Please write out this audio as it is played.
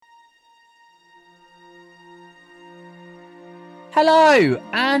Hello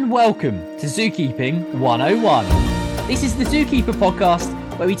and welcome to Zookeeping 101. This is the Zookeeper podcast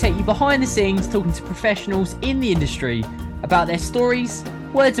where we take you behind the scenes talking to professionals in the industry about their stories,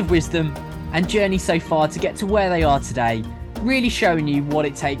 words of wisdom and journey so far to get to where they are today, really showing you what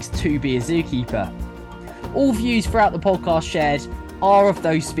it takes to be a zookeeper. All views throughout the podcast shared are of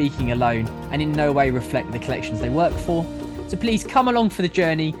those speaking alone and in no way reflect the collections they work for. So please come along for the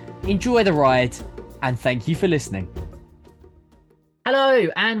journey, enjoy the ride and thank you for listening. Hello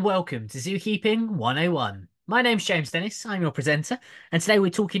and welcome to Zookeeping 101. My name's James Dennis, I'm your presenter, and today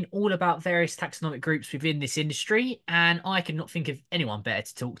we're talking all about various taxonomic groups within this industry, and I could not think of anyone better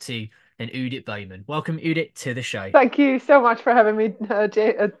to talk to than Judith Bowman. Welcome, Judith, to the show. Thank you so much for having me,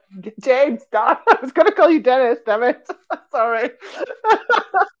 James. I was going to call you Dennis, damn it. Sorry.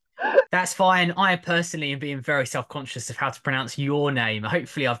 That's fine. I personally am being very self-conscious of how to pronounce your name.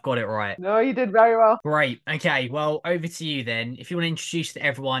 Hopefully I've got it right. No, you did very well. Great. Okay, well, over to you then. If you want to introduce to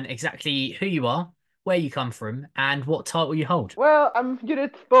everyone exactly who you are, where you come from, and what title you hold. Well, I'm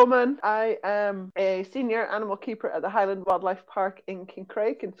Judith Bowman. I am a senior animal keeper at the Highland Wildlife Park in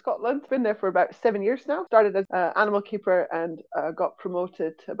Kinkrake in Scotland. Been there for about 7 years now. Started as an animal keeper and got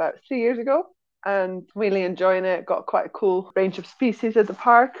promoted about 3 years ago. And really enjoying it. Got quite a cool range of species at the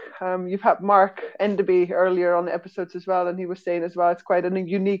park. You've had Mark Enderby earlier on the episodes as well, and he was saying as well it's quite a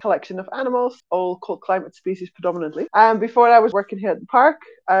unique collection of animals, all cold climate species predominantly. And before I was working here at the park,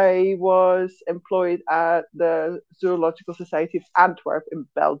 I was employed at the Zoological Society of Antwerp in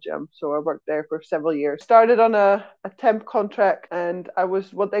Belgium. So I worked there for several years. Started on a temp contract and I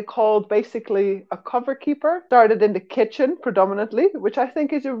was what they called basically a cover keeper. Started in the kitchen predominantly, which I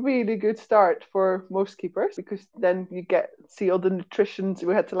think is a really good start for most keepers because then you see all the nutritions.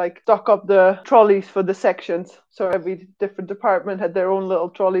 We had to stock up the trolleys for the sections. So every different department had their own little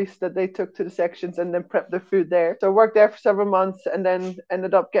trolleys that they took to the sections and then prep their food there. So I worked there for several months and then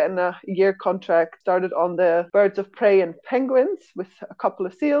ended up getting a year contract. Started on the birds of prey and penguins with a couple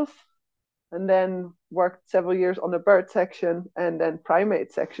of seals. And then worked several years on the bird section and then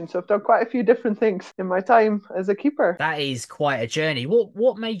primate section. So I've done quite a few different things in my time as a keeper. That is quite a journey.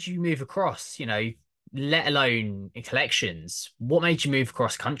 What made you move across, let alone in collections? What made you move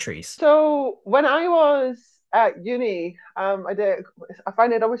across countries? So when I was at uni, I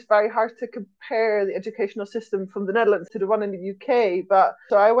find it always very hard to compare the educational system from the Netherlands to the one in the UK. But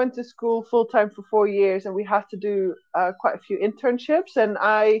so I went to school full time for 4 years and we had to do quite a few internships, and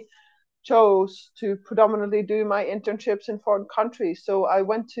I chose to predominantly do my internships in foreign countries. So I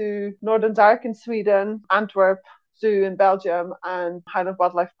went to Northern Zark in Sweden, Antwerp Zoo in Belgium, and Highland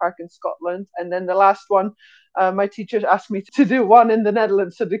Wildlife Park in Scotland. And then the last one, my teachers asked me to do one in the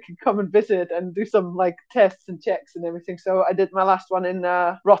Netherlands so they could come and visit and do some tests and checks and everything. So I did my last one in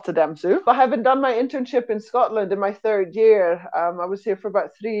Rotterdam Zoo. But having done my internship in Scotland in my third year, I was here for about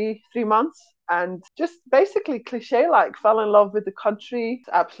three months. And just basically cliche-like, fell in love with the country. It's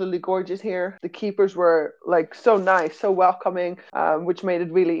absolutely gorgeous here. The keepers were so nice, so welcoming, which made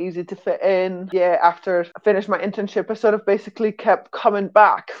it really easy to fit in. Yeah, after I finished my internship, I sort of basically kept coming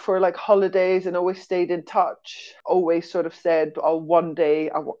back for holidays and always stayed in touch. Always sort of said, oh, one day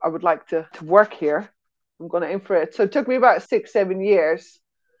I would like to work here. I'm going to aim for it. So it took me about 6-7 years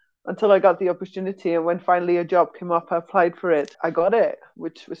until I got the opportunity, and when finally a job came up, I applied for it. I got it,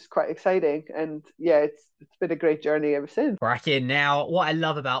 which was quite exciting, and yeah, it's been a great journey ever since. Cracking. Now, what I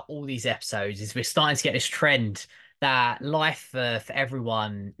love about all these episodes is we're starting to get this trend that life for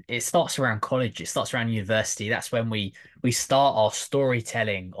everyone, it starts around college, it starts around university. That's when we start our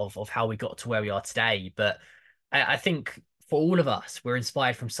storytelling of how we got to where we are today. But I think for all of us, we're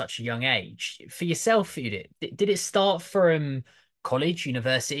inspired from such a young age. For yourself, Judith, did it start from college,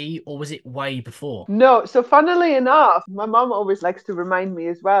 university, or was it way before? No, so funnily enough, my mom always likes to remind me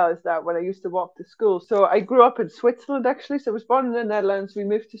as well, is that when I used to walk to school, so I grew up in Switzerland actually. So I was born in the Netherlands. We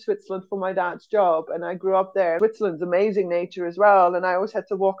moved to Switzerland for my dad's job, and I grew up there. Switzerland's amazing nature as well, and I always had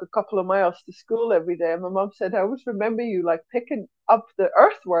to walk a couple of miles to school every day. And my mom said, I always remember you picking up the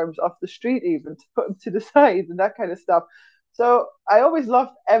earthworms off the street even to put them to the side and that kind of stuff. So I always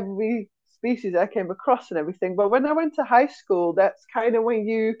loved every species I came across and everything. But when I went to high school, that's kind of when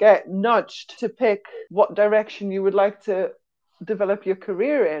you get nudged to pick what direction you would like to develop your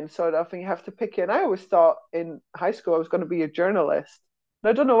career in, sort of, and you have to pick it. And I always thought in high school I was going to be a journalist.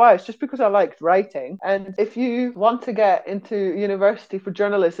 I don't know why. It's just because I liked writing. And if you want to get into university for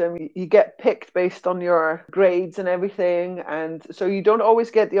journalism, you get picked based on your grades and everything. And so you don't always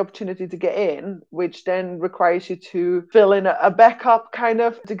get the opportunity to get in, which then requires you to fill in a backup kind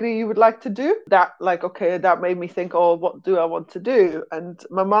of degree you would like to do. That that made me think, oh, what do I want to do? And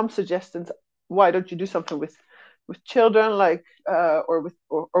my mom suggested, why don't you do something with with children, like or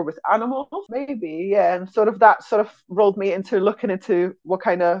with animals, maybe, yeah. And sort of that sort of rolled me into looking into what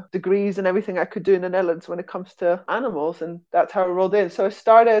kind of degrees and everything I could do in the Netherlands when it comes to animals, and that's how I rolled in. So I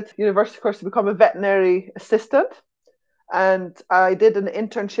started university course to become a veterinary assistant, and I did an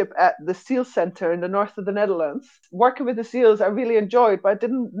internship at the seal center in the north of the Netherlands. Working with the seals, I really enjoyed, but I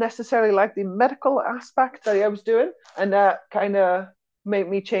didn't necessarily like the medical aspect that I was doing. And that kind of made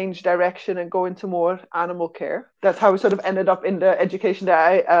me change direction and go into more animal care. That's how I sort of ended up in the education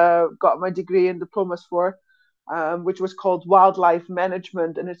that I got my degree and diplomas for, which was called wildlife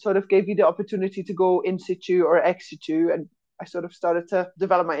management. And it sort of gave you the opportunity to go in situ or ex situ, and I sort of started to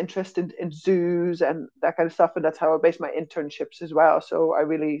develop my interest in zoos and that kind of stuff. And that's how I based my internships as well. So I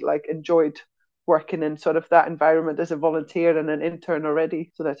really enjoyed working in sort of that environment as a volunteer and an intern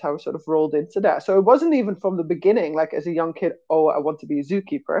already. So that's how I sort of rolled into that. So it wasn't even from the beginning, like as a young kid, oh, I want to be a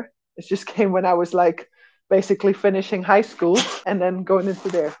zookeeper. It just came when I was basically finishing high school and then going into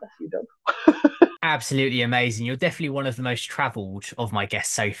there. Absolutely amazing. You're definitely one of the most traveled of my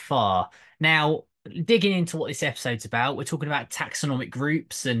guests so far. Now, digging into what this episode's about, we're talking about taxonomic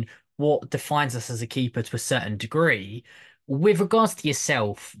groups and what defines us as a keeper to a certain degree. With regards to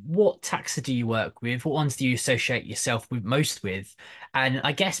yourself, what taxa do you work with? What ones do you associate yourself with most with? And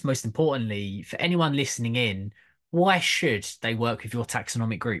I guess most importantly, for anyone listening in, why should they work with your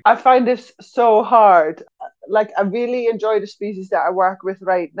taxonomic group? I find this so hard. I really enjoy the species that I work with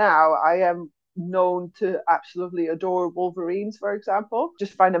right now. I am known to absolutely adore wolverines, for example.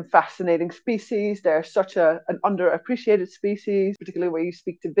 Just find them fascinating species. They're such an underappreciated species, particularly when you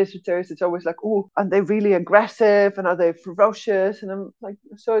speak to visitors. It's always like, oh, are they really aggressive and are they ferocious? And I'm like,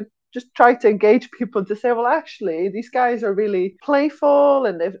 so just try to engage people to say, well, actually, these guys are really playful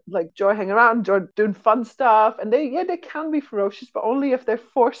and they enjoy hanging around, enjoy doing fun stuff. And they can be ferocious, but only if they're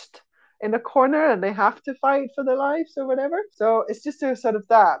forced in a corner and they have to fight for their lives or whatever. So it's just a sort of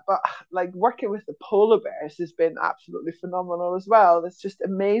that. But working with the polar bears has been absolutely phenomenal as well. It's just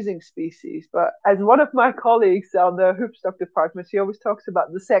amazing species. But as one of my colleagues on the hoofstock department, she always talks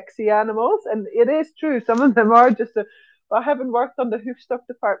about the sexy animals. And it is true. Some of them are just I haven't worked on the hoofstock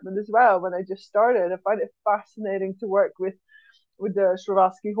department as well when I just started. I find it fascinating to work with the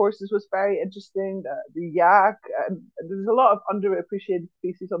Slovaski horses was very interesting. The yak, and there's a lot of underappreciated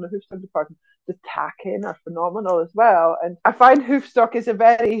species on the hoofstock department. The takin are phenomenal as well. And I find hoofstock is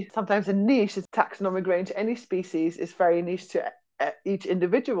sometimes a niche. It's taxonomic range. Any species is very niche to each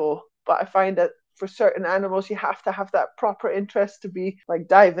individual. But I find that for certain animals, you have to have that proper interest to be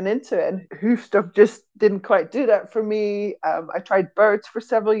diving into it. And hoofstock just didn't quite do that for me. I tried birds for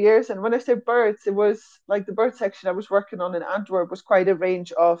several years. And when I say birds, it was the bird section I was working on in Antwerp was quite a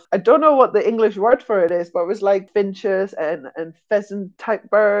range of, I don't know what the English word for it is, but it was finches and pheasant type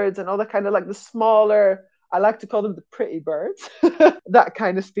birds and all that kind of the smaller, I like to call them the pretty birds, that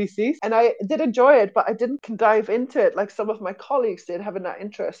kind of species. And I did enjoy it, but I didn't dive into it like some of my colleagues did, having that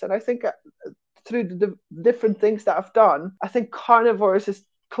interest. And I think through the different things that I've done, I think carnivores is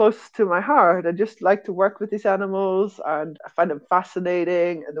close to my heart. I just like to work with these animals and I find them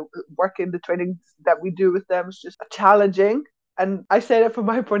fascinating. And the training that we do with them is just challenging. And I say that from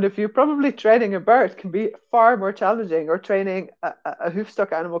my point of view, probably training a bird can be far more challenging, or training a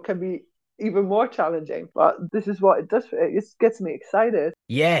hoofstock animal can be even more challenging. But this is what it does. It just gets me excited.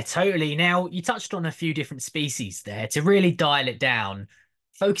 Yeah, totally. Now, you touched on a few different species there. To really dial it down,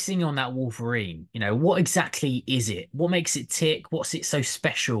 focusing on that wolverine, what exactly is it? What makes it tick? What's it so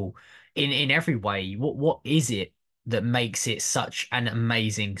special in every way? What is it that makes it such an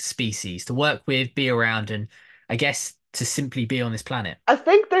amazing species to work with, be around, and I guess to simply be on this planet? I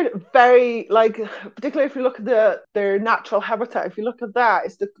think they're very particularly if you look at their natural habitat. If you look at that,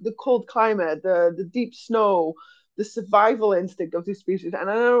 it's the cold climate, the deep snow, the survival instinct of these species. And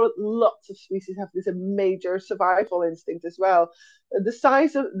I know lots of species have this major survival instinct as well.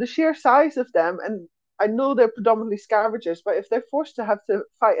 The sheer size of them, and I know they're predominantly scavengers, but if they're forced to have to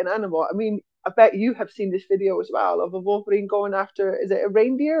fight an animal, I mean, I bet you have seen this video as well of a wolverine going after, is it a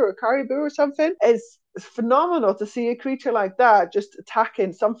reindeer or a caribou or something? It's phenomenal to see a creature like that just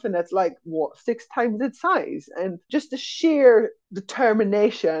attacking something that's 6 times its size, and just the sheer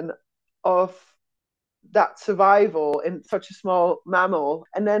determination of that survival in such a small mammal.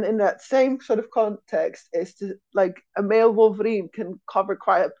 And then in that same sort of context is to a male wolverine can cover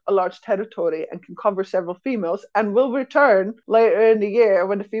quite a large territory and can cover several females, and will return later in the year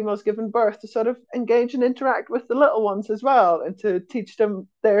when the female's given birth to sort of engage and interact with the little ones as well, and to teach them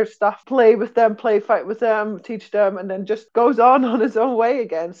their stuff, play with them, play fight with them, teach them, and then just goes on his own way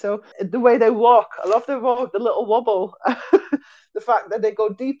again. So the way they walk, I love their walk, the little wobble. the fact that they go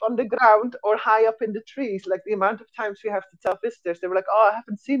deep underground or high up in the trees. Like the amount of times we have to tell visitors, they were like, "Oh, I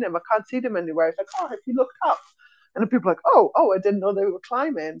haven't seen them. I can't see them anywhere." It's like, "Oh, have you looked up?" And then people are like, "Oh, I didn't know they were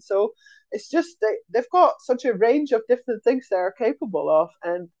climbing." So it's just they've got such a range of different things they're capable of,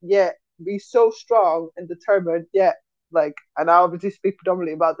 and yet be so strong and determined. Yet, like, and I obviously speak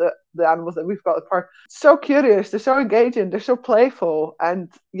predominantly about the animals that we've got at the park. So curious, they're so engaging, they're so playful, and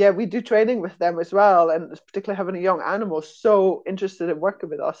yeah, we do training with them as well. And particularly having a young animal so interested in working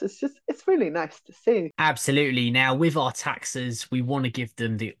with us, it's really nice to see. Absolutely. Now, with our taxers, we want to give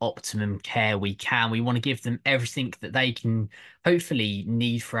them the optimum care we can. We want to give them everything that they can hopefully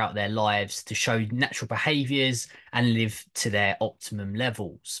need throughout their lives to show natural behaviors and live to their optimum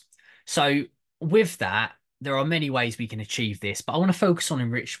levels. So, with that, there are many ways we can achieve this, but I want to focus on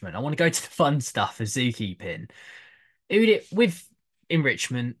enrichment. I want to go to the fun stuff of zookeeping. Udit, with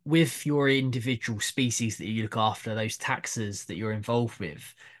enrichment, with your individual species that you look after, those taxers that you're involved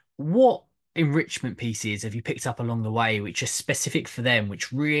with, what enrichment pieces have you picked up along the way which are specific for them,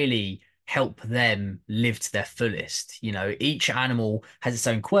 which really help them live to their fullest? You know, each animal has its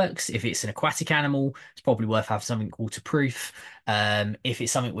own quirks. If it's an aquatic animal, it's probably worth having something waterproof. If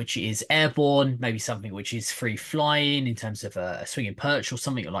it's something which is airborne, maybe something which is free flying in terms of a swinging perch or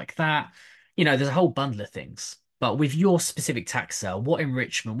something like that. You know, there's a whole bundle of things. But with your specific taxa, what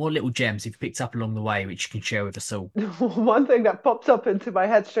enrichment, what little gems you've picked up along the way, which you can share with us all? One thing that pops up into my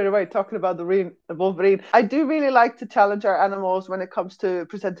head straight away, talking about the Wolverine, I do really like to challenge our animals when it comes to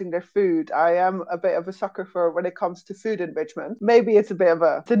presenting their food. I am a bit of a sucker for when it comes to food enrichment. Maybe it's a bit of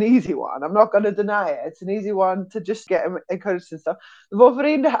it's an easy one. I'm not going to deny it. It's an easy one to just get encouraged and stuff. The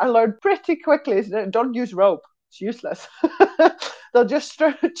Wolverine, I learned pretty quickly, is don't use rope. It's useless. They'll just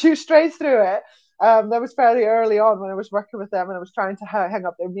chew straight through it. That was fairly early on when I was working with them and I was trying to hang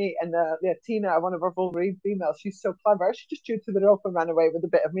up their meat. And yeah, Tina, one of our Wolverine females, she's so clever. She just chewed through the rope and ran away with a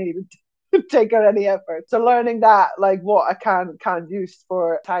bit of meat. It didn't take her any effort. So learning that, like what I can use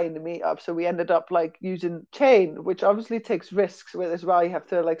for tying the meat up. So we ended up like using chain, which obviously takes risks with as well. You have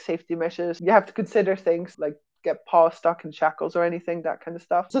to like safety measures. You have to consider things like get paws stuck in shackles or anything, that kind of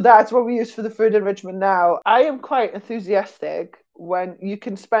stuff. So that's what we use for the food enrichment now. I am quite enthusiastic when you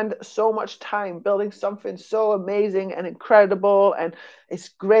can spend so much time building something so amazing and incredible, and it's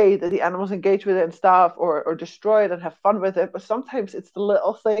great that the animals engage with it and stuff, or destroy it and have fun with it. But sometimes it's the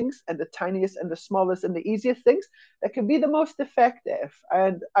little things and the tiniest and the smallest and the easiest things that can be the most effective.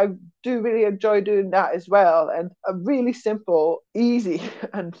 And I do really enjoy doing that as well. And a really simple, easy,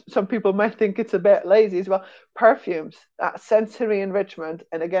 and some people might think it's a bit lazy as well, perfumes, that sensory enrichment.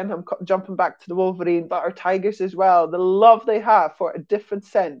 And again, I'm jumping back to the Wolverine, but our tigers as well, the love they have for a different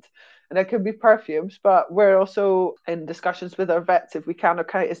scent. And it could be perfumes, but we're also in discussions with our vets if we can,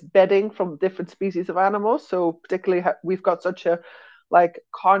 okay, is bedding from different species of animals. So particularly we've got such a like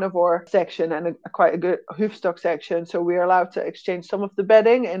carnivore section and quite a good hoofstock section. So we're allowed to exchange some of the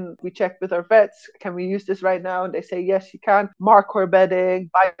bedding, and we check with our vets, can we use this right now? And they say, yes, you can. Markhor bedding,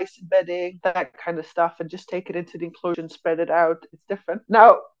 bison bedding, that kind of stuff, and just take it into the enclosure and spread it out. It's different.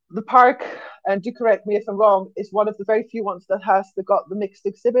 Now, the park, and do correct me if I'm wrong, is one of the very few ones that has got the mixed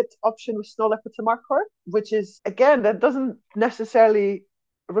exhibit option with snow leopards and markhor, which is, again, that doesn't necessarily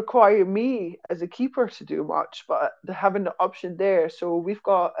require me as a keeper to do much, but having the option there. So we've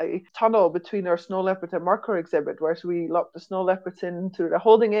got a tunnel between our snow leopard and markhor exhibit, where we lock the snow leopards into the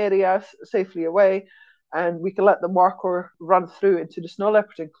holding areas safely away, and we can let the markhor run through into the snow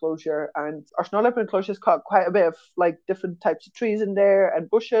leopard enclosure. And our snow leopard enclosure has got quite a bit of like different types of trees in there and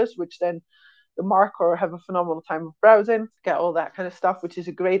bushes, which then the markhor have a phenomenal time of browsing, get all that kind of stuff, which is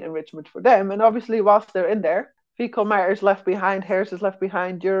a great enrichment for them. And obviously, whilst they're in there, fecal matter is left behind, hairs is left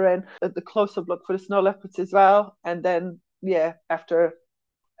behind, urine, the close-up look for the snow leopards as well. And then, yeah, after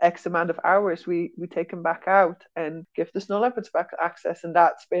X amount of hours, we take them back out and give the snow leopards back access, and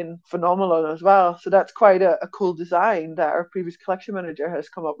that's been phenomenal as well. So that's quite a cool design that our previous collection manager has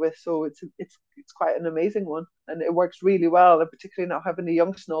come up with. So it's quite an amazing one, and it works really well. And particularly now having the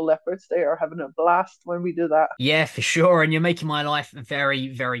young snow leopards, they are having a blast when we do that. Yeah, for sure. And you're making my life very,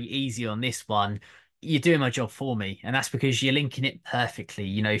 very easy on this one. You're doing my job for me, and that's because you're linking it perfectly.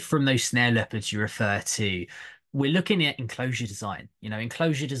 You know, from those snare leopards you refer to, we're looking at enclosure design. You know,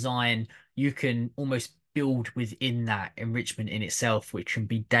 enclosure design, you can almost build within that enrichment in itself, which can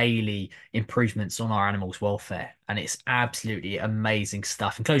be daily improvements on our animals' welfare. And it's absolutely amazing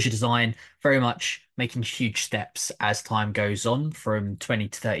stuff. Enclosure design, very much making huge steps as time goes on from 20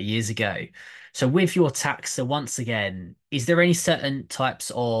 to 30 years ago. So with your taxa, once again, is there any certain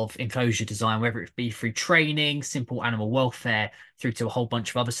types of enclosure design, whether it be through training, simple animal welfare, through to a whole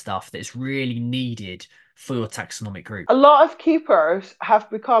bunch of other stuff that's really needed for your taxonomic group? A lot of keepers have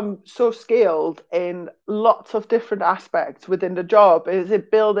become so skilled in lots of different aspects within the job. Is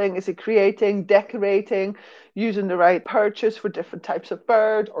it building? Is it creating, decorating, using the right perches for different types of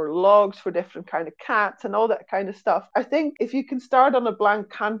bird or logs for different kind of cats and all that kind of stuff? I think if you can start on a blank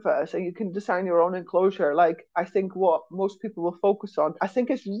canvas and you can design your own enclosure, like I think what most people will focus on, I think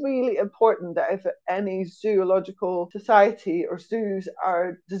it's really important that if any zoological society or zoos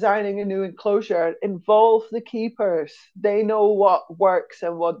are designing a new enclosure, involve the keepers. They know what works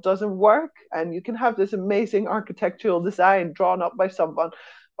and what doesn't work. And you can have this amazing architectural design drawn up by someone,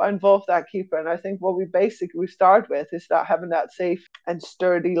 but involve that keeper. And I think what we start with is that having that safe and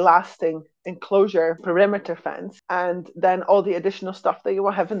sturdy, lasting enclosure perimeter fence, and then all the additional stuff that you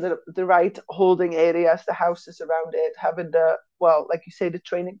want, having the right holding areas, the houses around it, having the, well, like you say, the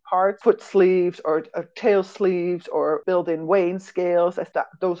training parts, foot sleeves or tail sleeves, or building weighing scales.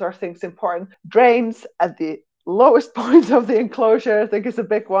 Those are things important. Drains at the lowest point of the enclosure, I think, is a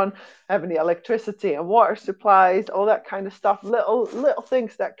big one. Having the electricity and water supplies, all that kind of stuff, little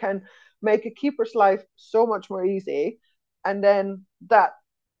things that can make a keeper's life so much more easy. And then that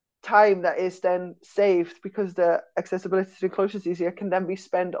time that is then saved because the accessibility to enclosures is easier can then be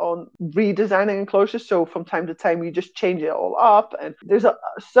spent on redesigning enclosures. So from time to time you just change it all up, and there's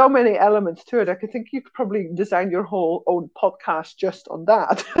so many elements to it. I think you could probably design your whole own podcast just on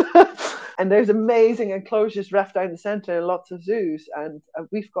that. And there's amazing enclosures left down the center in lots of zoos, and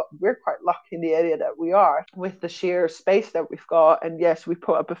we're quite lucky in the area that we are with the sheer space that we've got. And yes, we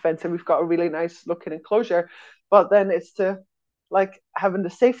put up a fence and we've got a really nice looking enclosure, but then it's to like having the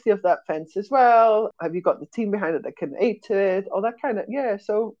safety of that fence as well. Have you got the team behind it that can aid to it? All that kind of, yeah.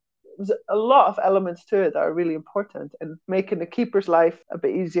 So there's a lot of elements to it that are really important, and making the keeper's life a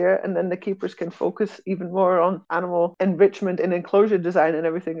bit easier. And then the keepers can focus even more on animal enrichment and enclosure design and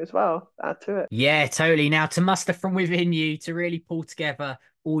everything as well. Add to it. Yeah, totally. Now, to muster from within you to really pull together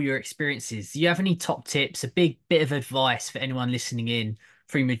all your experiences, do you have any top tips, a big bit of advice for anyone listening in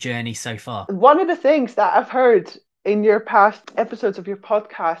through your journey so far? One of the things that I've heard in your past episodes of your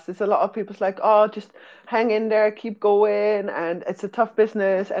podcast is a lot of people's like, oh, just hang in there, keep going, and it's a tough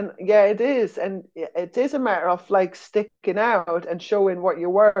business. And yeah, it is. And it is a matter of like sticking out and showing what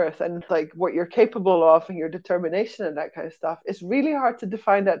you're worth and like what you're capable of and your determination and that kind of stuff. It's really hard to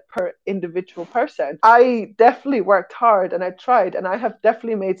define that per individual person. I definitely worked hard and I tried, and I have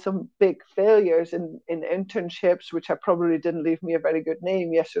definitely made some big failures in internships, which probably didn't leave me a very good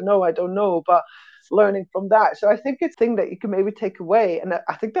name. Yes or no, I don't know, but learning from that. So I think it's a thing that you can maybe take away. And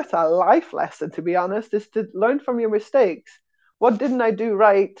I think that's a life lesson, to be honest, is to learn from your mistakes. What didn't I do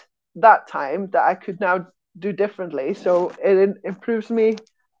right that time that I could now do differently? So it improves me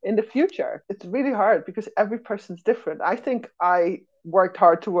in the future. It's really hard because every person's different. I think I worked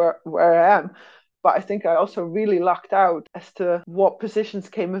hard to where I am, but I think I also really lucked out as to what positions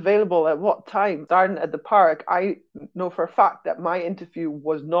came available at what time. Starting at the park, I know for a fact that my interview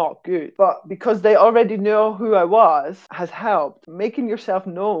was not good. But because they already know who I was has helped. Making yourself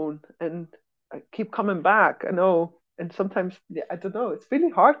known and keep coming back. I know. And sometimes, I don't know, it's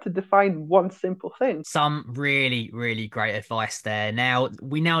really hard to define one simple thing. Some really, really great advice there. Now,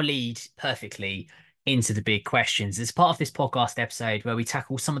 we now lead perfectly into the big questions. It's part of this podcast episode where we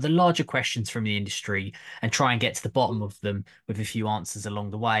tackle some of the larger questions from the industry and try and get to the bottom of them with a few answers along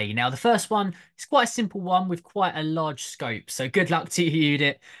the way. Now, the first one is quite a simple one with quite a large scope. So good luck to you,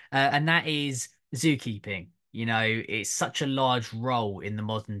 Judith. And that is zookeeping. You know, it's such a large role in the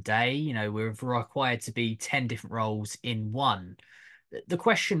modern day. You know, we're required to be 10 different roles in one. The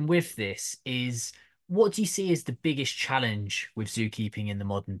question with this is, what do you see as the biggest challenge with zookeeping in the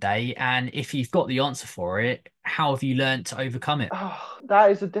modern day? And if you've got the answer for it, how have you learned to overcome it? Oh,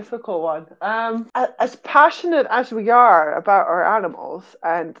 that is a difficult one. As passionate as we are about our animals,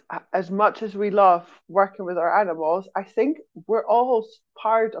 and as much as we love working with our animals, I think we're all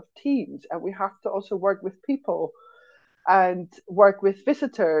part of teams, and we have to also work with people and work with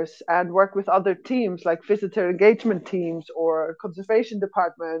visitors and work with other teams like visitor engagement teams or conservation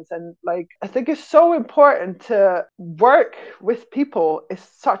departments. And like, I think it's so important to work with people is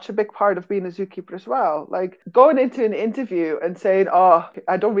such a big part of being a zookeeper as well. Like going into an interview and saying, oh,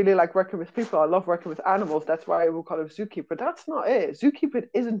 I don't really like working with people, I love working with animals, that's why I will call it zookeeper. That's not it. Zookeeping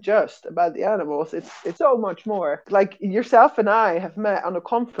isn't just about the animals. It's so much more. Like yourself and I have met on a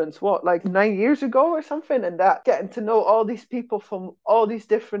conference, what, like 9 years ago or something, and that getting to know all these people from all these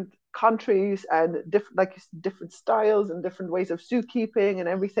different countries and different styles and different ways of zookeeping and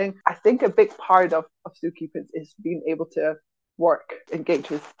everything. I think a big part of zookeeping is being able to engage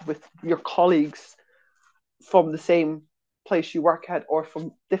with your colleagues from the same place you work at or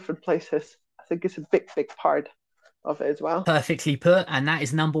from different places. I think it's a big, big part of it as well. Perfectly put. And that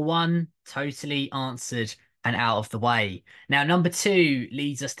is number one, totally answered and out of the way. Now, number two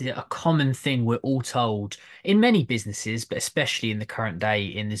leads us to a common thing we're all told in many businesses, but especially in the current day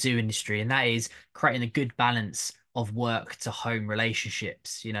in the zoo industry, and that is creating a good balance of work to home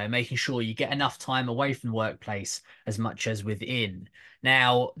relationships, making sure you get enough time away from the workplace as much as within.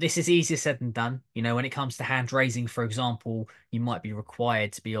 Now, this is easier said than done. When it comes to hand raising, for example, you might be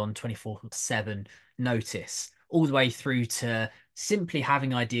required to be on 24/7 notice, all the way through to simply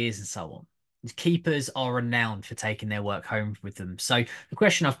having ideas and so on. Keepers are renowned for taking their work home with them. So the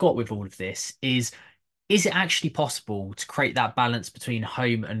question I've got with all of this is it actually possible to create that balance between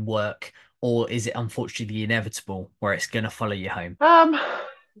home and work, or is it unfortunately inevitable where it's going to follow you home?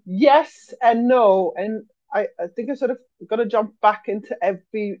 Yes and no. And I think I sort of got to jump back into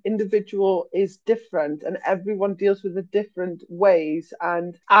every individual is different and everyone deals with it different ways.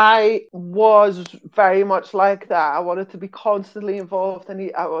 And I was very much like that. I wanted to be constantly involved,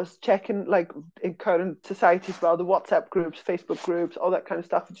 and I was checking, like, in current society as well, the WhatsApp groups, Facebook groups, all that kind of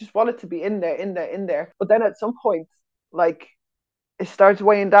stuff. I just wanted to be in there. But then at some point, like, it starts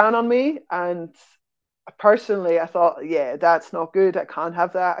weighing down on me, and personally I thought, yeah, that's not good. I can't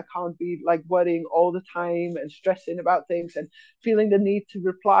have that. I can't be like worrying all the time and stressing about things and feeling the need to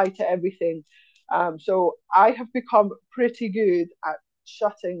reply to everything. So I have become pretty good at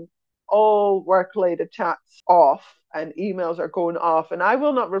shutting all work related chats off, and emails are going off, and I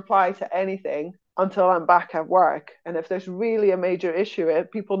will not reply to anything until I'm back at work. And if there's really a major issue,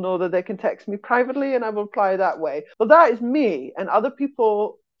 people know that they can text me privately and I will reply that way. But that is me, and other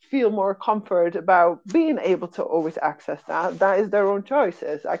people feel more comfort about being able to always access that. That is their own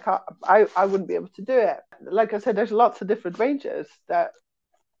choices. I wouldn't be able to do it. Like I said, there's lots of different ranges that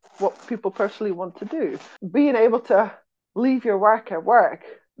what people personally want to do. Being able to leave your work at work,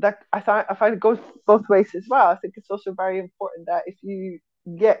 that I find it goes both ways as well. I think it's also very important that if you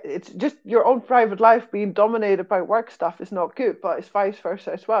it's just your own private life being dominated by work stuff is not good, but it's vice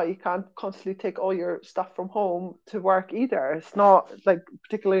versa as well. You can't constantly take all your stuff from home to work either. It's not, like,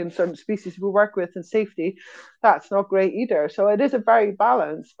 particularly in certain species we work with in safety, that's not great either. So it is a very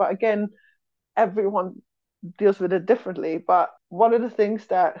balance, but again, everyone deals with it differently. But one of the things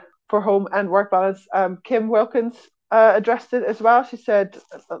that for home and work balance, Kim Wilkins addressed it as well. She said,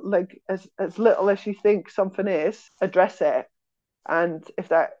 like, as little as you think something is, address it. And if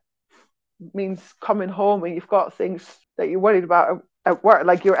that means coming home and you've got things that you're worried about at work,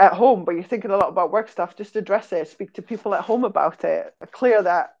 like you're at home but you're thinking a lot about work stuff, just address it. Speak to people at home about it. Clear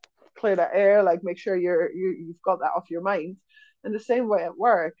that air. Like, make sure you've got that off your mind. And the same way at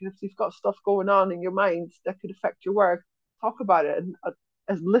work, if you've got stuff going on in your mind that could affect your work, talk about it. And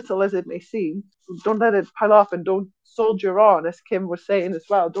as little as it may seem, don't let it pile up, and don't soldier on, as Kim was saying as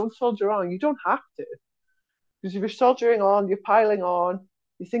well. Don't soldier on. You don't have to. Because if you're soldiering on, you're piling on,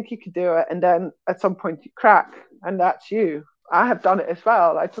 you think you could do it, and then at some point you crack, and that's you. I have done it as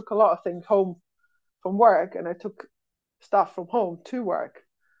well. I took a lot of things home from work, and I took stuff from home to work.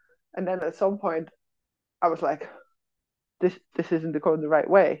 And then at some point, I was like, this isn't going the right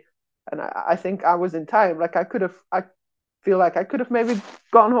way. And I think I was in time. Like, I feel like I could have maybe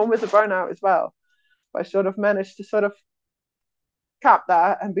gone home with a burnout as well. But I sort of managed to sort of cap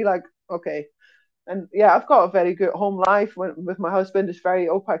that and be like, okay. And yeah, I've got a very good home life with my husband. Is very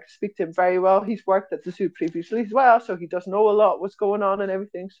open. I can speak to him very well. He's worked at the zoo previously as well, so he does know a lot what's going on and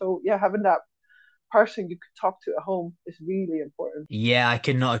everything. So yeah, having that person you could talk to at home is really important. Yeah, I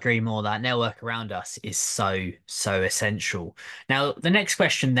could not agree more. That network around us is so essential. Now, the next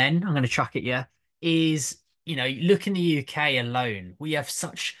question then I'm going to chuck at you is, look in the UK alone, we have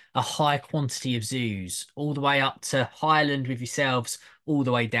such a high quantity of zoos, all the way up to Highland with yourselves, all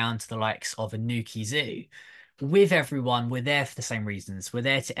the way down to the likes of a Nuki Zoo. With everyone, we're there for the same reasons. We're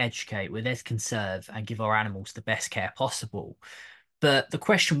there to educate, we're there to conserve and give our animals the best care possible. But the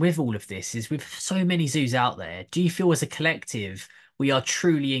question with all of this is, with so many zoos out there, do you feel as a collective we are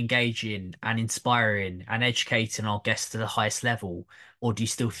truly engaging and inspiring and educating our guests to the highest level, or do you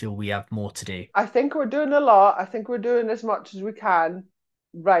still feel we have more to do? I think we're doing a lot. I think we're doing as much as we can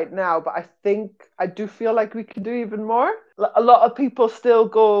right now, but I do feel like we can do even more. A lot of people still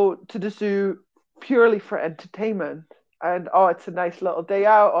go to the zoo purely for entertainment. And oh, it's a nice little day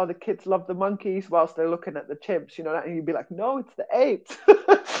out. Oh, the kids love the monkeys whilst they're looking at the chimps, and you'd be like, no, it's the apes.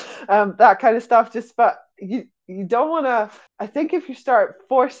 That kind of stuff. Just, but you don't want to. I think if you start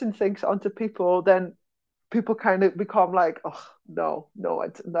forcing things onto people, then people kind of become like, oh, no,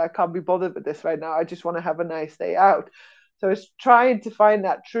 I can't be bothered with this right now. I just want to have a nice day out. So it's trying to find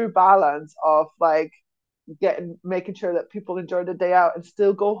that true balance of, like, making sure that people enjoy the day out and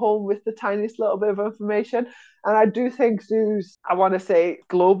still go home with the tiniest little bit of information. And I do think zoos, I want to say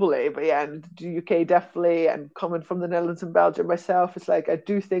globally, but yeah, and the UK definitely, and coming from the Netherlands and Belgium myself, it's like I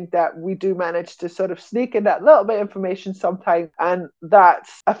do think that we do manage to sort of sneak in that little bit of information sometimes. And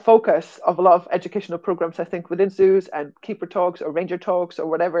that's a focus of a lot of educational programs, I think, within zoos and keeper talks or ranger talks or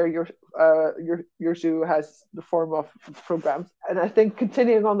whatever your zoo has the form of programs. And I think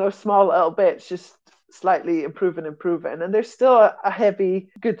continuing on those small little bits, just slightly improving. And there's still a heavy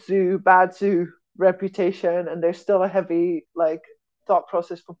good zoo, bad zoo reputation, and there's still a heavy like thought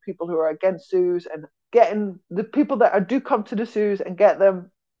process for people who are against zoos, and getting the people that do come to the zoos and get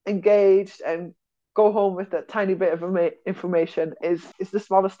them engaged and go home with that tiny bit of information is the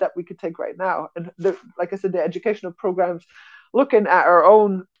smallest step we could take right now. And like I said, the educational programs, looking at our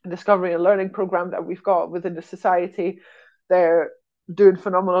own discovery and learning program that we've got within the society, they're doing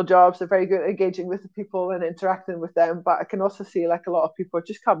phenomenal jobs. They're very good at engaging with the people and interacting with them. But I can also see like a lot of people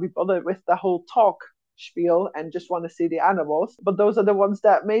just can't be bothered with the whole talk spiel and just want to see the animals. But those are the ones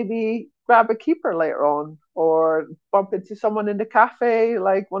that maybe grab a keeper later on or bump into someone in the cafe,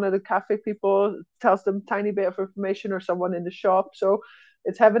 like one of the cafe people tells them a tiny bit of information, or someone in the shop. So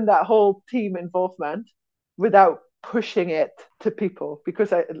it's having that whole team involvement without pushing it to people,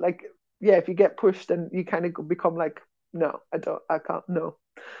 because I like, yeah, if you get pushed, then you kind of become like, no, I can't, no.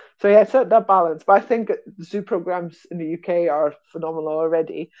 So yeah, it's that balance. But I think the zoo programs in the UK are phenomenal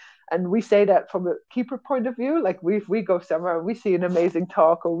already. And we say that from a keeper point of view, like we go somewhere and we see an amazing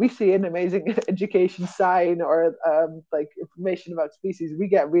talk, or we see an amazing education sign, or like information about species, we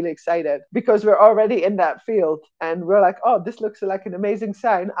get really excited because we're already in that field and we're like, oh, this looks like an amazing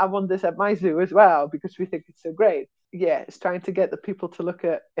sign. I want this at my zoo as well, because we think it's so great. Yeah, it's trying to get the people to look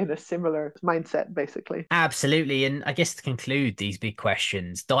at in a similar mindset, basically. Absolutely. And I guess to conclude these big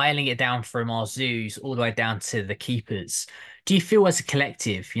questions, dialing it down from our zoos all the way down to the keepers, do you feel as a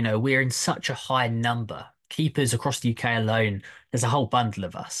collective, we're in such a high number, keepers across the UK alone, there's a whole bundle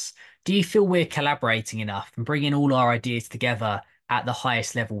of us. Do you feel we're collaborating enough and bringing all our ideas together at the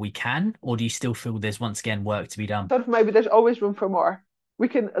highest level we can? Or do you still feel there's once again work to be done? Sort of maybe there's always room for more. We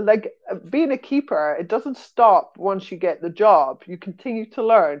can, like, being a keeper, it doesn't stop once you get the job. You continue to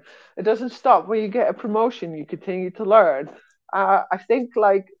learn. It doesn't stop when you get a promotion. You continue to learn. I think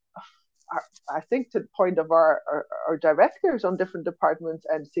like I think to the point of our directors on different departments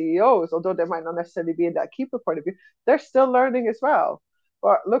and CEOs, although they might not necessarily be in that keeper point of view, they're still learning as well.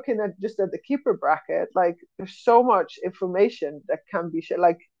 But looking at just at the keeper bracket, like there's so much information that can be shared.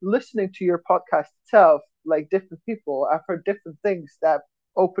 Like listening to your podcast itself, like different people, I've heard different things that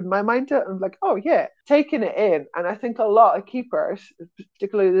opened my mind to it. And I'm like, oh yeah, taking it in. And I think a lot of keepers,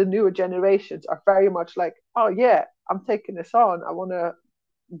 particularly the newer generations, are very much like, oh yeah, I'm taking this on. I want to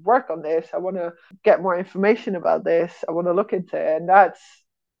work on this. I want to get more information about this. I want to look into it. And that's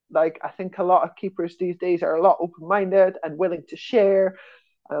like, I think a lot of keepers these days are a lot open-minded and willing to share.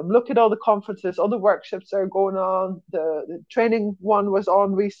 Look at all the conferences, all the workshops that are going on. The training one was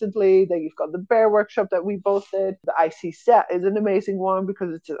on recently. Then you've got the bear workshop that we both did. The IC set is an amazing one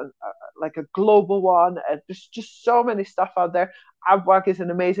because it's like a global one. And there's just so many stuff out there. ABWAC is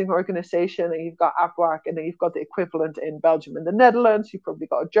an amazing organization, and you've got ABWAC, and then you've got the equivalent in Belgium and the Netherlands. You've probably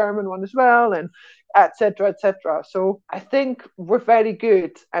got a German one as well, and etc. etc. So I think we're very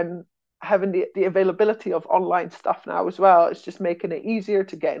good, and having the availability of online stuff now as well, it's just making it easier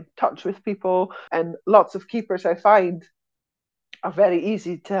to get in touch with people. And lots of keepers I find are very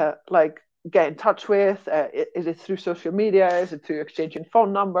easy to like get in touch with. Is it through social media? Is it through exchanging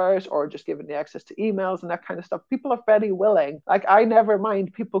phone numbers, or just giving the access to emails and that kind of stuff? People are very willing. Like I never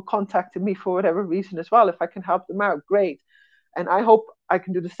mind people contacting me for whatever reason as well. If I can help them out, great. And I hope I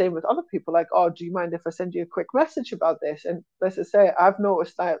can do the same with other people. Like, oh, do you mind if I send you a quick message about this? And let's just say, I've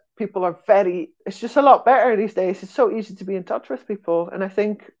noticed that people are it's just a lot better these days. It's so easy to be in touch with people. And I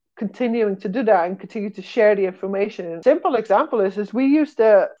think continuing to do that and continue to share the information. And a simple example is we use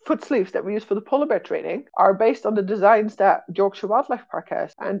the foot sleeves that we use for the polar bear training are based on the designs that Yorkshire Wildlife Park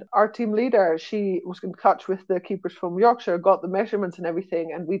has. And our team leader, she was in touch with the keepers from Yorkshire, got the measurements and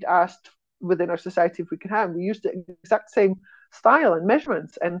everything. And we'd asked within our society if we could have. We used the exact same style and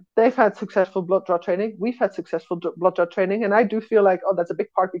measurements, and they've had successful blood draw training. We've had successful blood draw training, and I do feel like, oh, that's a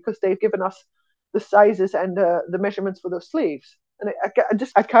big part because they've given us the sizes and the measurements for those sleeves. And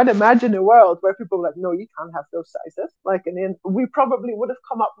I can't imagine a world where people are like, no, you can't have those sizes. Like, and then we probably would have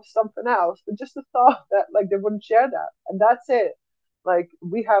come up with something else, but just the thought that like they wouldn't share that, and that's it. Like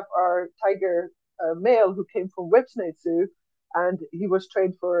we have our tiger male who came from Whipsnade Zoo, and he was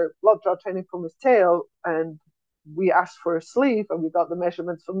trained for blood draw training from his tail, and we asked for a sleeve and we got the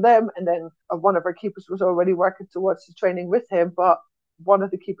measurements from them. And then one of our keepers was already working towards the training with him. But one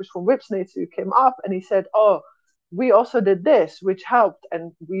of the keepers from Whipsnade Zoo came up and he said, oh, we also did this, which helped,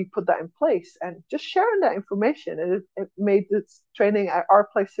 and we put that in place. And just sharing that information, and it made this training at our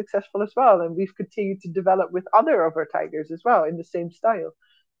place successful as well. And we've continued to develop with other of our tigers as well in the same style.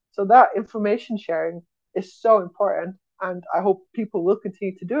 So that information sharing is so important. And I hope people will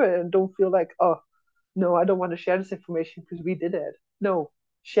continue to do it and don't feel like, oh, no, I don't want to share this information because we did it. No,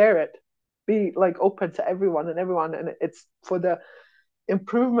 share it. Be like open to everyone. And it's for the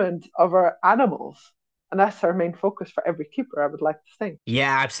improvement of our animals. And that's our main focus for every keeper, I would like to think.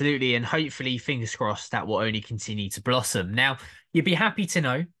 Yeah, absolutely. And hopefully, fingers crossed, that will only continue to blossom. Now, you'd be happy to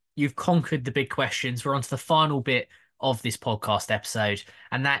know you've conquered the big questions. We're on to the final bit of this podcast episode,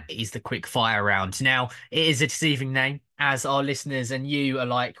 and that is the quick fire round. Now, it is a deceiving name, as our listeners and you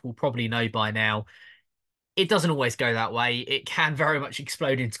alike will probably know by now. It doesn't always go that way. It can very much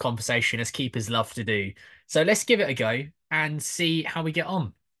explode into conversation, as keepers love to do. So let's give it a go and see how we get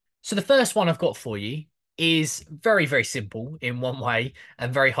on. So the first one I've got for you is very, very simple in one way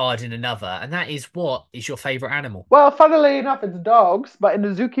and very hard in another. And that is, what is your favourite animal? Well, funnily enough, it's dogs, but in the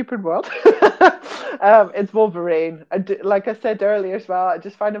zookeeping world, it's Wolverine. Like I said earlier as well, I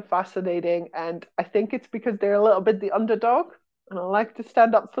just find them fascinating. And I think it's because they're a little bit the underdog. And I like to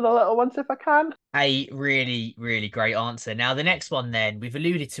stand up for the little ones if I can. A really, really great answer. Now, the next one then, we've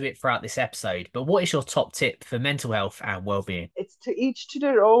alluded to it throughout this episode, but what is your top tip for mental health and well-being? It's to each to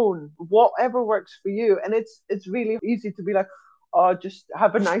their own, whatever works for you. And it's really easy to be like, oh, just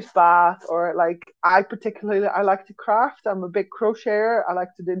have a nice bath. Or like, I like to craft. I'm a big crocheter. I like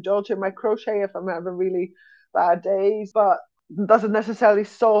to indulge in my crochet if I'm having really bad days. But doesn't necessarily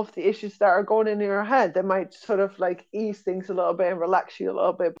solve the issues that are going in your head. They might sort of like ease things a little bit and relax you a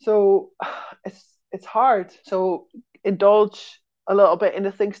little bit. So it's hard. So indulge a little bit in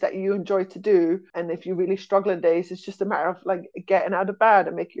the things that you enjoy to do. And if you're really struggling days, it's just a matter of like getting out of bed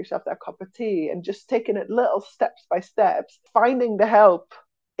and making yourself that cup of tea and just taking it little steps by steps, finding the help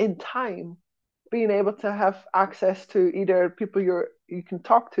in time, being able to have access to either people you can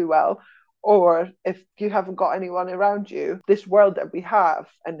talk to well, or if you haven't got anyone around you, this world that we have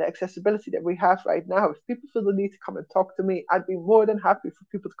and the accessibility that we have right now, if people feel the need to come and talk to me, I'd be more than happy for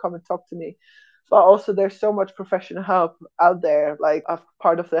people to come and talk to me. But also there's so much professional help out there, like I'm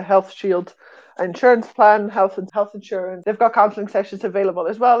part of the Health Shield insurance plan, health insurance. They've got counseling sessions available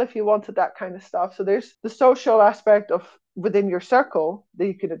as well if you wanted that kind of stuff. So there's the social aspect of within your circle that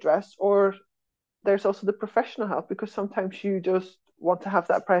you can address, or there's also the professional help, because sometimes you just want to have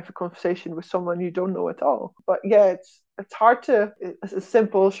that private conversation with someone you don't know at all. But yeah, it's hard to, it's a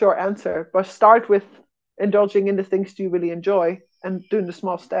simple short answer, but start with indulging in the things you really enjoy and doing the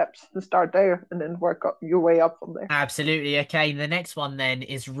small steps and start there and then work up your way up from there. Absolutely. Okay, the next one then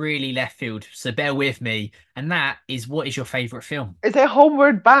is really left field, so bear with me. And that is, what is your favourite film? It's a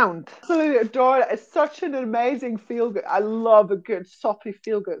Homeward Bound. Absolutely adore it. It's such an amazing feel-good. I love a good soppy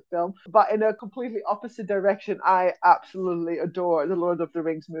feel-good film. But in a completely opposite direction, I absolutely adore the Lord of the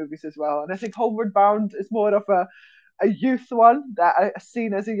Rings movies as well. And I think Homeward Bound is more of a youth one that I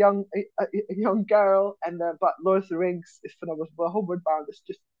seen as a young girl, and but Lord of the Rings is phenomenal. But Homeward Bound is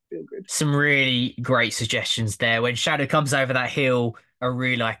just feel good. Some really great suggestions there. When Shadow comes over that hill, a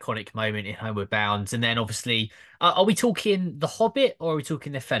really iconic moment in Homeward Bound. And then obviously, are we talking The Hobbit or are we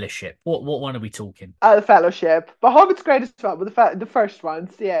talking The Fellowship? What one are we talking? The Fellowship. But Hobbit's great as well, but the first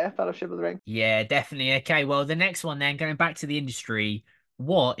ones, yeah, Fellowship of the Ring. Yeah, definitely. Okay, well, the next one then, going back to the industry,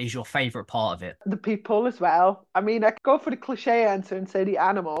 what is your favourite part of it? The people as well. I mean, I could go for the cliche answer and say the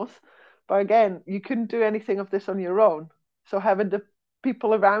animals, but again, you couldn't do anything of this on your own. So having the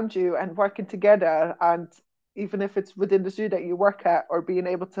people around you and working together, and even if it's within the zoo that you work at, or being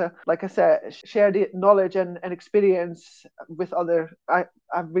able to, like I said, share the knowledge and experience with other.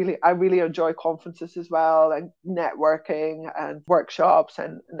 I really enjoy conferences as well, and networking and workshops,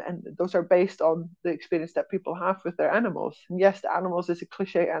 and those are based on the experience that people have with their animals. And yes, the animals is a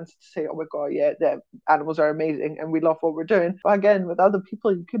cliche answer to say, oh my god, yeah, the animals are amazing and we love what we're doing. But again, with other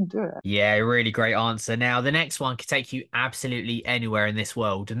people, you couldn't do it. Yeah, really great answer. Now, the next one could take you absolutely anywhere in this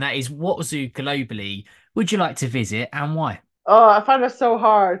world, and that is, what zoo globally would you like to visit and why? Oh, I find it so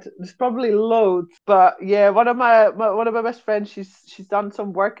hard. There's probably loads, but yeah, one of my best friends, she's done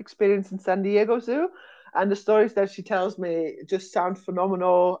some work experience in San Diego Zoo, and the stories that she tells me just sound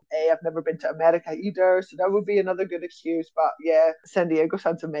phenomenal. I've never been to America either, so that would be another good excuse. But yeah, San Diego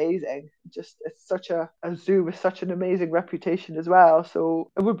sounds amazing. Just it's such a zoo with such an amazing reputation as well.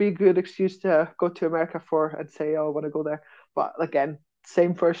 So it would be a good excuse to go to America for and say, oh, I want to go there. But again,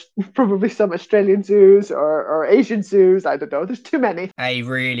 same for probably some Australian zoos or Asian zoos. I don't know. There's too many. A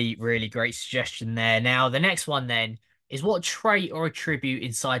really, really great suggestion there. Now, the next one then is what trait or attribute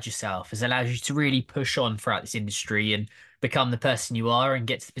inside yourself has allowed you to really push on throughout this industry and become the person you are and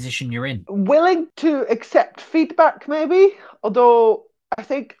get to the position you're in? Willing to accept feedback, maybe. Although I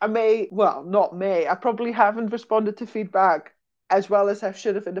think I may, well, not may, I probably haven't responded to feedback as well as I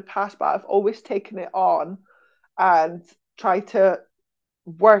should have in the past, but I've always taken it on and tried to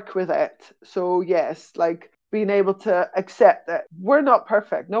work with it. So yes, like being able to accept that we're not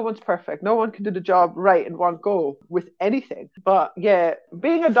perfect. No one's perfect. No one can do the job right in one go with anything. But yeah,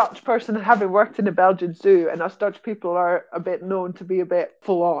 being a Dutch person and having worked in a Belgian zoo, and us Dutch people are a bit known to be a bit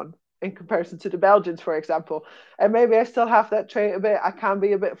full on in comparison to the Belgians, for example. And maybe I still have that trait a bit. I can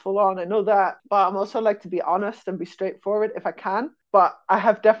be a bit full on. I know that. But I'm also like to be honest and be straightforward if I can. But I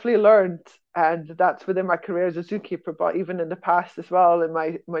have definitely learned, and that's within my career as a zookeeper, but even in the past as well, in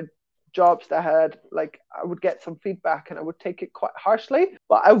my jobs that I had, like I would get some feedback and I would take it quite harshly,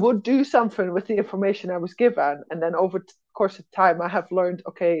 but I would do something with the information I was given. And then over the course of time, I have learned,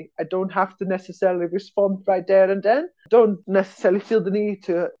 okay, I don't have to necessarily respond right there and then. Don't necessarily feel the need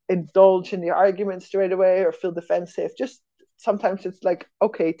to indulge in the argument straight away or feel defensive. Just sometimes it's like,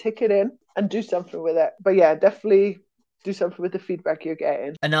 okay, take it in and do something with it. But yeah, definitely do something with the feedback you're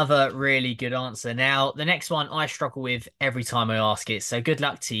getting. Another really good answer. Now, the next one I struggle with every time I ask it, so good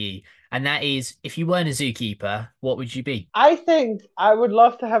luck to you. And that is, if you weren't a zookeeper, what would you be? I think I would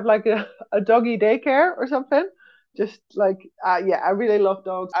love to have like a doggy daycare or something. Just like yeah, I really love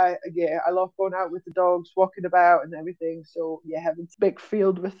dogs. I love going out with the dogs, walking about and everything. So yeah, having a big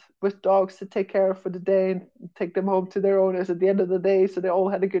field with dogs to take care of for the day and take them home to their owners at the end of the day, so they all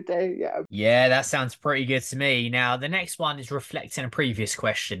had a good day. Yeah. Yeah, that sounds pretty good to me. Now, the next one is reflecting a previous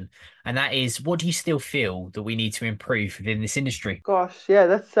question, and that is, what do you still feel that we need to improve within this industry? Gosh, yeah,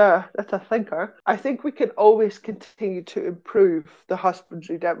 that's a thinker. I think we can always continue to improve the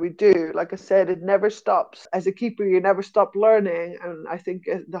husbandry that we do. Like I said, it never stops. As a keeper, you never stop learning, and I think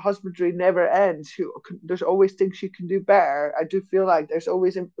the husbandry never ends. There's always things you can do better. I do feel like there's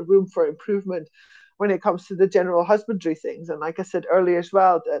always room for improvement when it comes to the general husbandry things. And like I said earlier as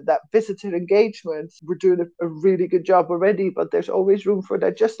well, that visitor engagement, we're doing a really good job already, but there's always room for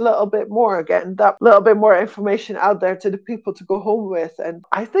that just a little bit more, getting that little bit more information out there to the people to go home with. And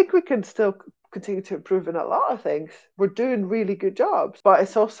I think we can still continue to improve in a lot of things. We're doing really good jobs, but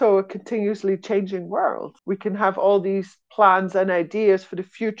it's also a continuously changing world. We can have all these plans and ideas for the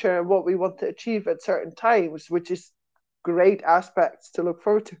future and what we want to achieve at certain times, which is great aspects to look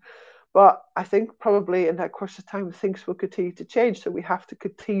forward to. But I think probably in that course of time, things will continue to change. So we have to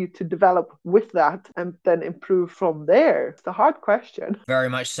continue to develop with that and then improve from there. It's a hard question. Very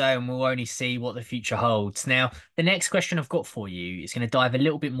much so, and we'll only see what the future holds. Now, the next question I've got for you is going to dive a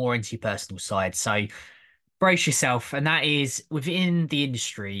little bit more into your personal side. So brace yourself, and that is, within the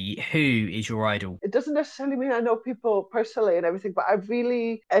industry, who is your idol? It doesn't necessarily mean I know people personally and everything, but I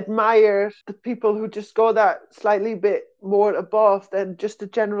really admire the people who just go that slightly bit more above than just the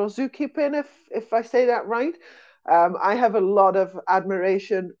general zookeeping, if I say that right. I have a lot of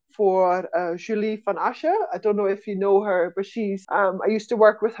admiration for Julie van Asche. I don't know if you know her, but I used to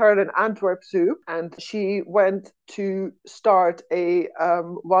work with her in Antwerp Zoo, and she went to start a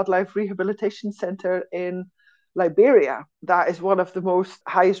wildlife rehabilitation center in Liberia. That is one of the most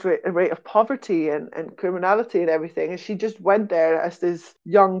highest rate of poverty and criminality and everything. And she just went there as this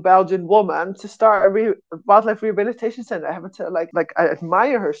young Belgian woman to start a wildlife rehabilitation center. I have to I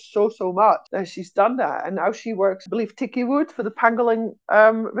admire her so much that she's done that. And now she works, I believe, Tikiwood for the Pangolin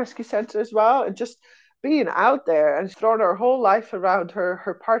Rescue Center as well. And just being out there and thrown her whole life around her.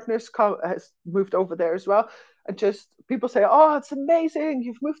 Her partner's has moved over there as well. And just people say, "Oh, it's amazing!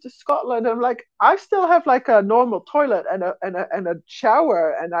 You've moved to Scotland." And I'm like, I still have like a normal toilet and a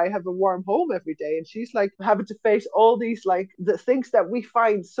shower, and I have a warm home every day. And she's like having to face all these like the things that we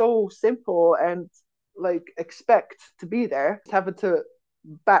find so simple and like expect to be there, having to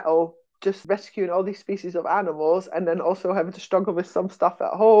battle just rescuing all these species of animals, and then also having to struggle with some stuff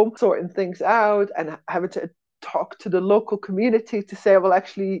at home, sorting things out, and having to talk to the local community to say, well,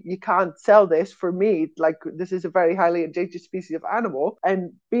 actually, you can't sell this for meat. Like, this is a very highly endangered species of animal.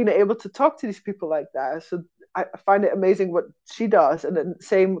 And being able to talk to these people like that. So I find it amazing what she does. And then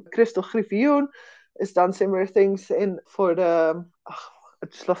same, Crystal Griffioen has done similar things for the, I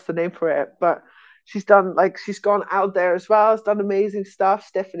just lost the name for it, but she's gone out there as well, has done amazing stuff.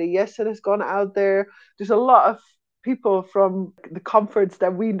 Stephanie Jessen has gone out there. There's a lot of people from the comforts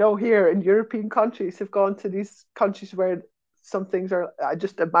that we know here in European countries have gone to these countries where some things are, I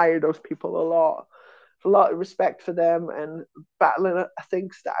just admire those people a lot. a lot of respect for them and battling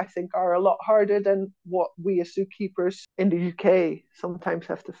things that I think are a lot harder than what we as zookeepers in the UK sometimes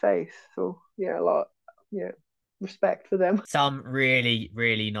have to face. So yeah, a lot, yeah, respect for them. Some really,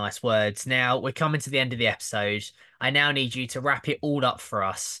 really nice words. Now we're coming to the end of the episode. I now need you to wrap it all up for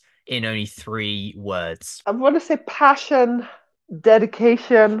us in only 3 words. I want to say passion,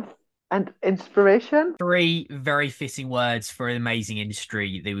 dedication, and inspiration. 3 very fitting words for an amazing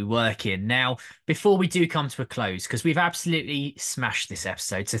industry that we work in. Now, before we do come to a close, because we've absolutely smashed this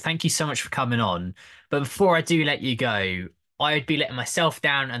episode, so thank you so much for coming on. But before I do let you go, I would be letting myself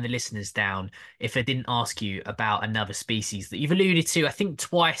down and the listeners down if I didn't ask you about another species that you've alluded to, I think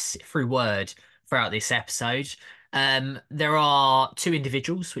twice through word throughout this episode. There are 2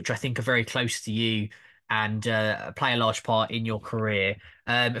 individuals which I think are very close to you and play a large part in your career.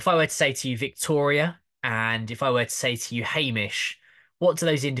 If I were to say to you Victoria, and if I were to say to you Hamish, what do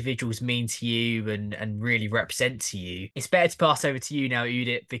those individuals mean to you and really represent to you? It's better to pass over to you now,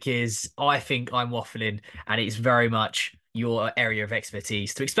 Judith, because I think I'm waffling and it's very much your area of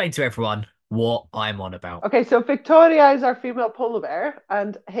expertise to explain to everyone what I'm on about. Okay, so Victoria is our female polar bear,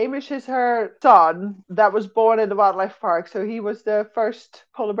 and Hamish is her son that was born in the wildlife park. So he was the first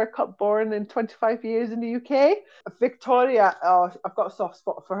polar bear cub born in 25 years in the UK. Victoria, oh, I've got a soft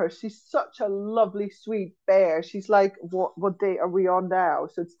spot for her. She's such a lovely, sweet bear. She's like, what date are we on now?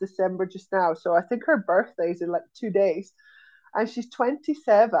 So it's December just now. So I think her birthday is in like 2 days, and she's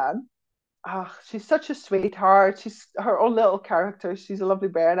 27. Oh, she's such a sweetheart. She's her own little character. She's a lovely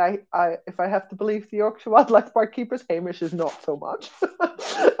bear, and if I have to believe the Yorkshire Wildlife Park keepers, Hamish is not so much.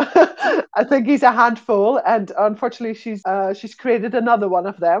 I think he's a handful, and unfortunately, she's created another one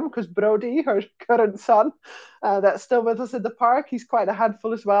of them because Brody, her current son, that's still with us in the park, he's quite a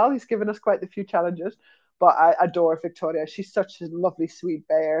handful as well. He's given us quite a few challenges. But I adore Victoria. She's such a lovely, sweet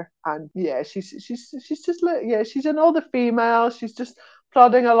bear, and yeah, she's just yeah, she's an older female. She's just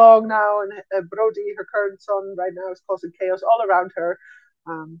plodding along now, and Brody, her current son, right now is causing chaos all around her.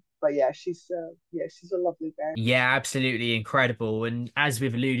 But yeah, she's a lovely bear. Yeah, absolutely incredible. And as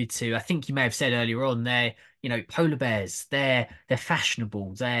we've alluded to, I think you may have said earlier on, polar bears, they're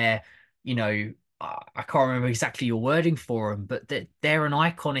fashionable. I can't remember exactly your wording for them, but they're an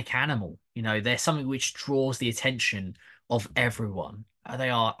iconic animal. They're something which draws the attention of everyone. They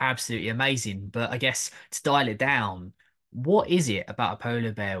are absolutely amazing. But I guess to dial it down, what is it about a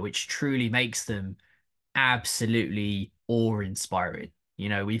polar bear which truly makes them absolutely awe-inspiring?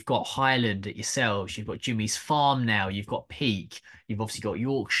 We've got Highland at yourselves, you've got Jimmy's Farm now, you've got Peak, you've obviously got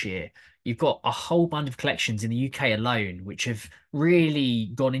Yorkshire, you've got a whole bunch of collections in the UK alone which have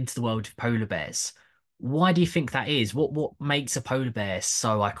really gone into the world of polar bears. Why do you think that is? What makes a polar bear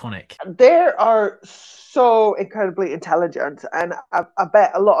so iconic? They are so incredibly intelligent, and I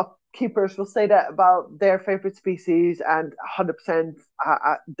bet a lot of keepers will say that about their favorite species, and 100%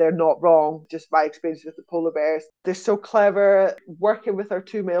 they're not wrong. Just my experience with the polar bears, they're so clever. Working with our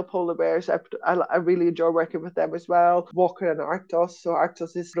 2 male polar bears, I really enjoy working with them as well. Walker and Arctos. So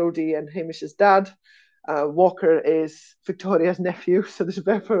Arctos is Brody and Hamish's dad. Walker is Victoria's nephew, so there's a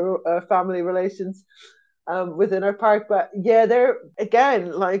bit of family relations within our park. But yeah, they're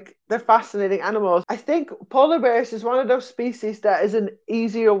fascinating animals. I think polar bears is one of those species that is an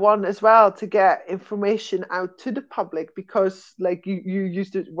easier one as well to get information out to the public because, like you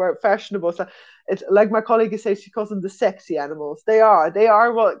used the word fashionable. So it's like my colleague says, she calls them the sexy animals. They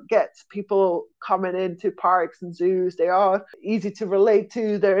are what gets people coming into parks and zoos. They are easy to relate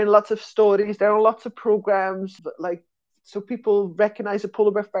to. They're in lots of stories. They're on lots of programs. So people recognize a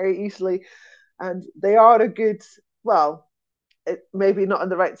polar bear very easily. And they are a good, well, maybe not in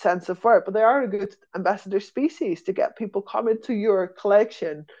the right sense of word, but they are a good ambassador species to get people coming to your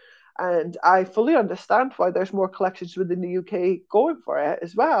collection. And I fully understand why there's more collections within the UK going for it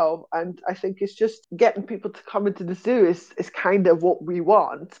as well. And I think it's just getting people to come into the zoo is kind of what we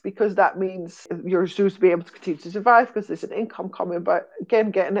want, because that means your zoos will be able to continue to survive because there's an income coming. But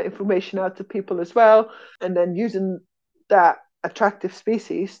again, getting that information out to people as well, and then using that attractive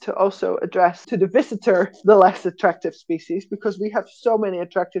species to also address to the visitor the less attractive species, because we have so many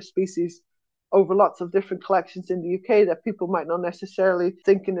attractive species over lots of different collections in the UK that people might not necessarily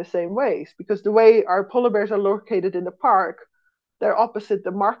think in the same ways, because the way our polar bears are located in the park, they're opposite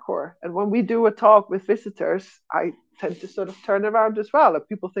the markhor. And when we do a talk with visitors, I tend to sort of turn around as well, and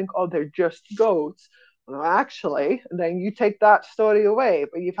people think, oh, they're just goats. Well, actually, and then you take that story away,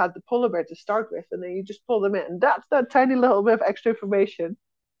 but you've had the polar bear to start with, and then you just pull them in. And that's that tiny little bit of extra information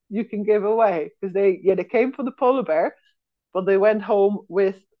you can give away, because they came from the polar bear, but they went home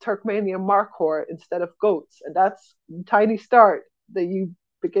with Turkmenian markhor instead of goats, and that's a tiny start that you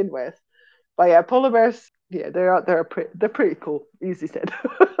begin with. But yeah, polar bears, yeah, they're pretty cool. Easy said.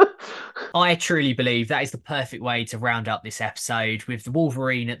 I truly believe that is the perfect way to round up this episode with the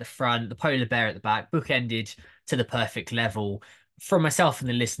Wolverine at the front, the polar bear at the back, bookended to the perfect level. From myself and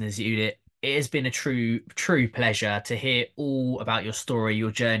the listeners, Judith, it has been a true pleasure to hear all about your story,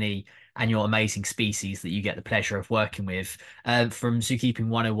 your journey, and your amazing species that you get the pleasure of working with. From Zookeeping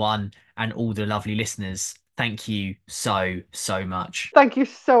 101 and all the lovely listeners, thank you so much. Thank you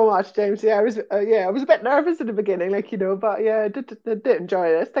so much, James. Yeah, I was a bit nervous in the beginning, but yeah, I did enjoy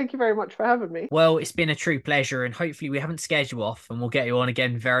this. Thank you very much for having me. Well, it's been a true pleasure, and hopefully we haven't scared you off, and we'll get you on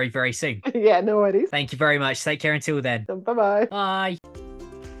again very soon. Yeah, no worries. Thank you very much. Take care until then. Bye-bye. Bye.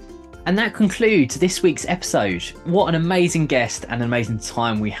 And that concludes this week's episode. What an amazing guest and an amazing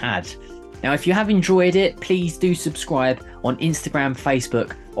time we had. Now, if you have enjoyed it, please do subscribe on Instagram,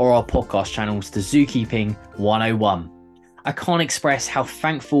 Facebook, or our podcast channels to Zookeeping 101. I can't express how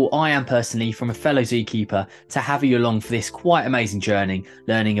thankful I am personally from a fellow zookeeper to have you along for this quite amazing journey,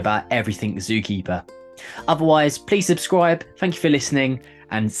 learning about everything zookeeper. Otherwise, please subscribe. Thank you for listening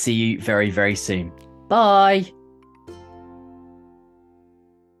and see you very soon. Bye.